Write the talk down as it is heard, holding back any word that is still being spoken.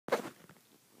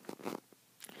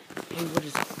Hey, what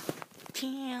is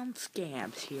Tan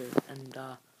Scabs here, and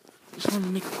just wanted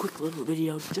to make a quick little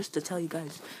video just to tell you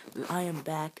guys that I am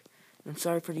back. I'm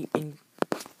sorry for the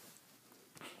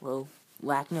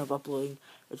lacking of uploading.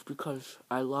 It's because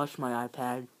I lost my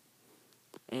iPad,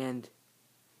 and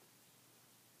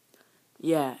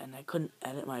yeah, and I couldn't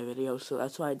edit my video, so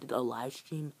that's why I did a live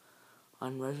stream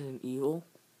on Resident Evil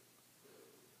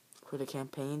for the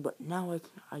campaign. But now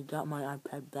I got my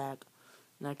iPad back,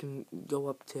 and I can go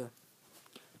up to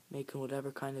making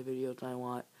whatever kind of videos I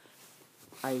want.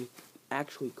 I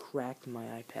actually cracked my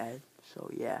iPad,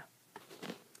 so yeah.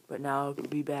 But now I'll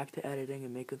be back to editing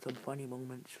and making some funny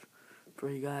moments for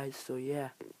you guys, so yeah.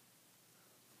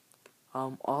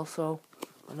 Also,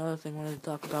 another thing I wanted to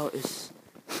talk about is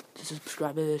to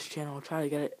subscribe to this channel. I'll try to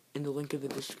get it in the link in the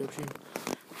description.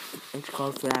 It's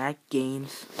called Fanatic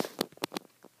Games.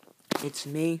 It's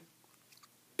me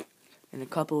and a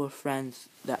couple of friends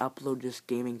that upload just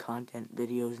gaming content,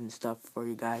 videos and stuff for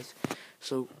you guys.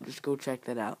 So just go check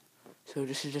that out. So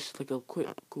this is just like a quick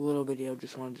little video.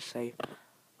 Just wanted to say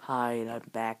hi, and I'm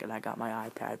back, and I got my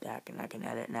iPad back, and I can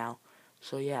edit now.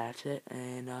 So yeah, that's it,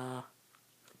 and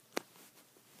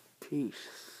peace.